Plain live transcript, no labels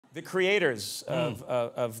The creators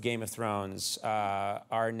of Game of Thrones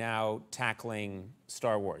are now tackling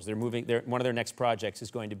Star Wars. They're moving. One of their next projects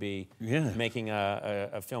is going to be making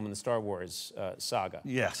a film in the Star Wars saga.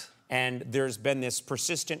 Yes. And there's been this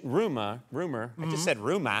persistent rumor. I just said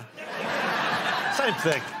rumor. Same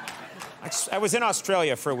thing. I was in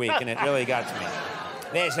Australia for a week, and it really got to me.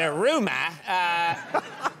 There's a rumor.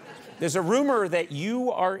 There's a rumor that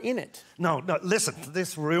you are in it. No, listen,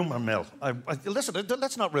 this rumour mill. Listen,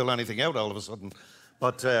 let's not rule anything out all of a sudden.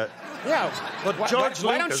 But but George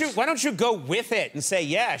Lucas. Why don't you go with it and say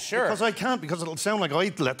yeah, sure? Because I can't. Because it'll sound like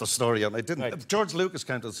I let the story out. I didn't. Right. George Lucas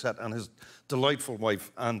came to the set and his delightful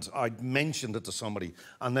wife, and I mentioned it to somebody,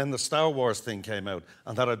 and then the Star Wars thing came out,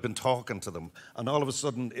 and that I'd been talking to them, and all of a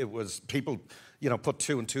sudden it was people, put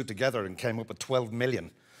 2 and 2 together and came up with 12 million.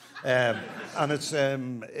 And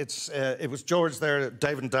it was George there,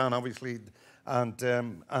 David and Dan, obviously, and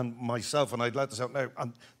myself, and I'd let this out now.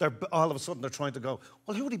 And they're all of a sudden they're trying to go,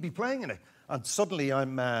 well, who would he be playing in it? And suddenly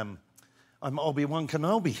I'm Obi-Wan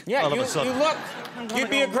Kenobi. Yeah, all of a sudden. You'd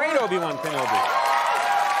be a great Obi-Wan Kenobi.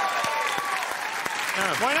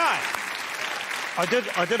 Why not? I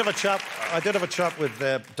did have a chat with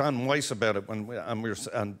Dan Weiss about it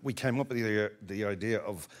and we came up with the idea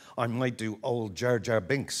of I might do old Jar Jar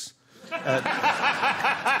Binks.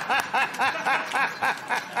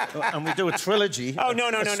 And we do a trilogy. Oh, no.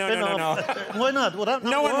 Why not?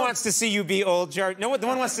 No one wants to see you be old Jar... No one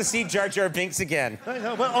wants to see Jar Jar Binks again.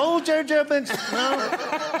 Well, old Jar Jar Binks? No.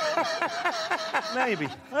 Maybe.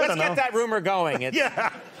 Let's get that rumor going.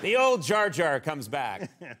 Yeah. The old Jar Jar comes back.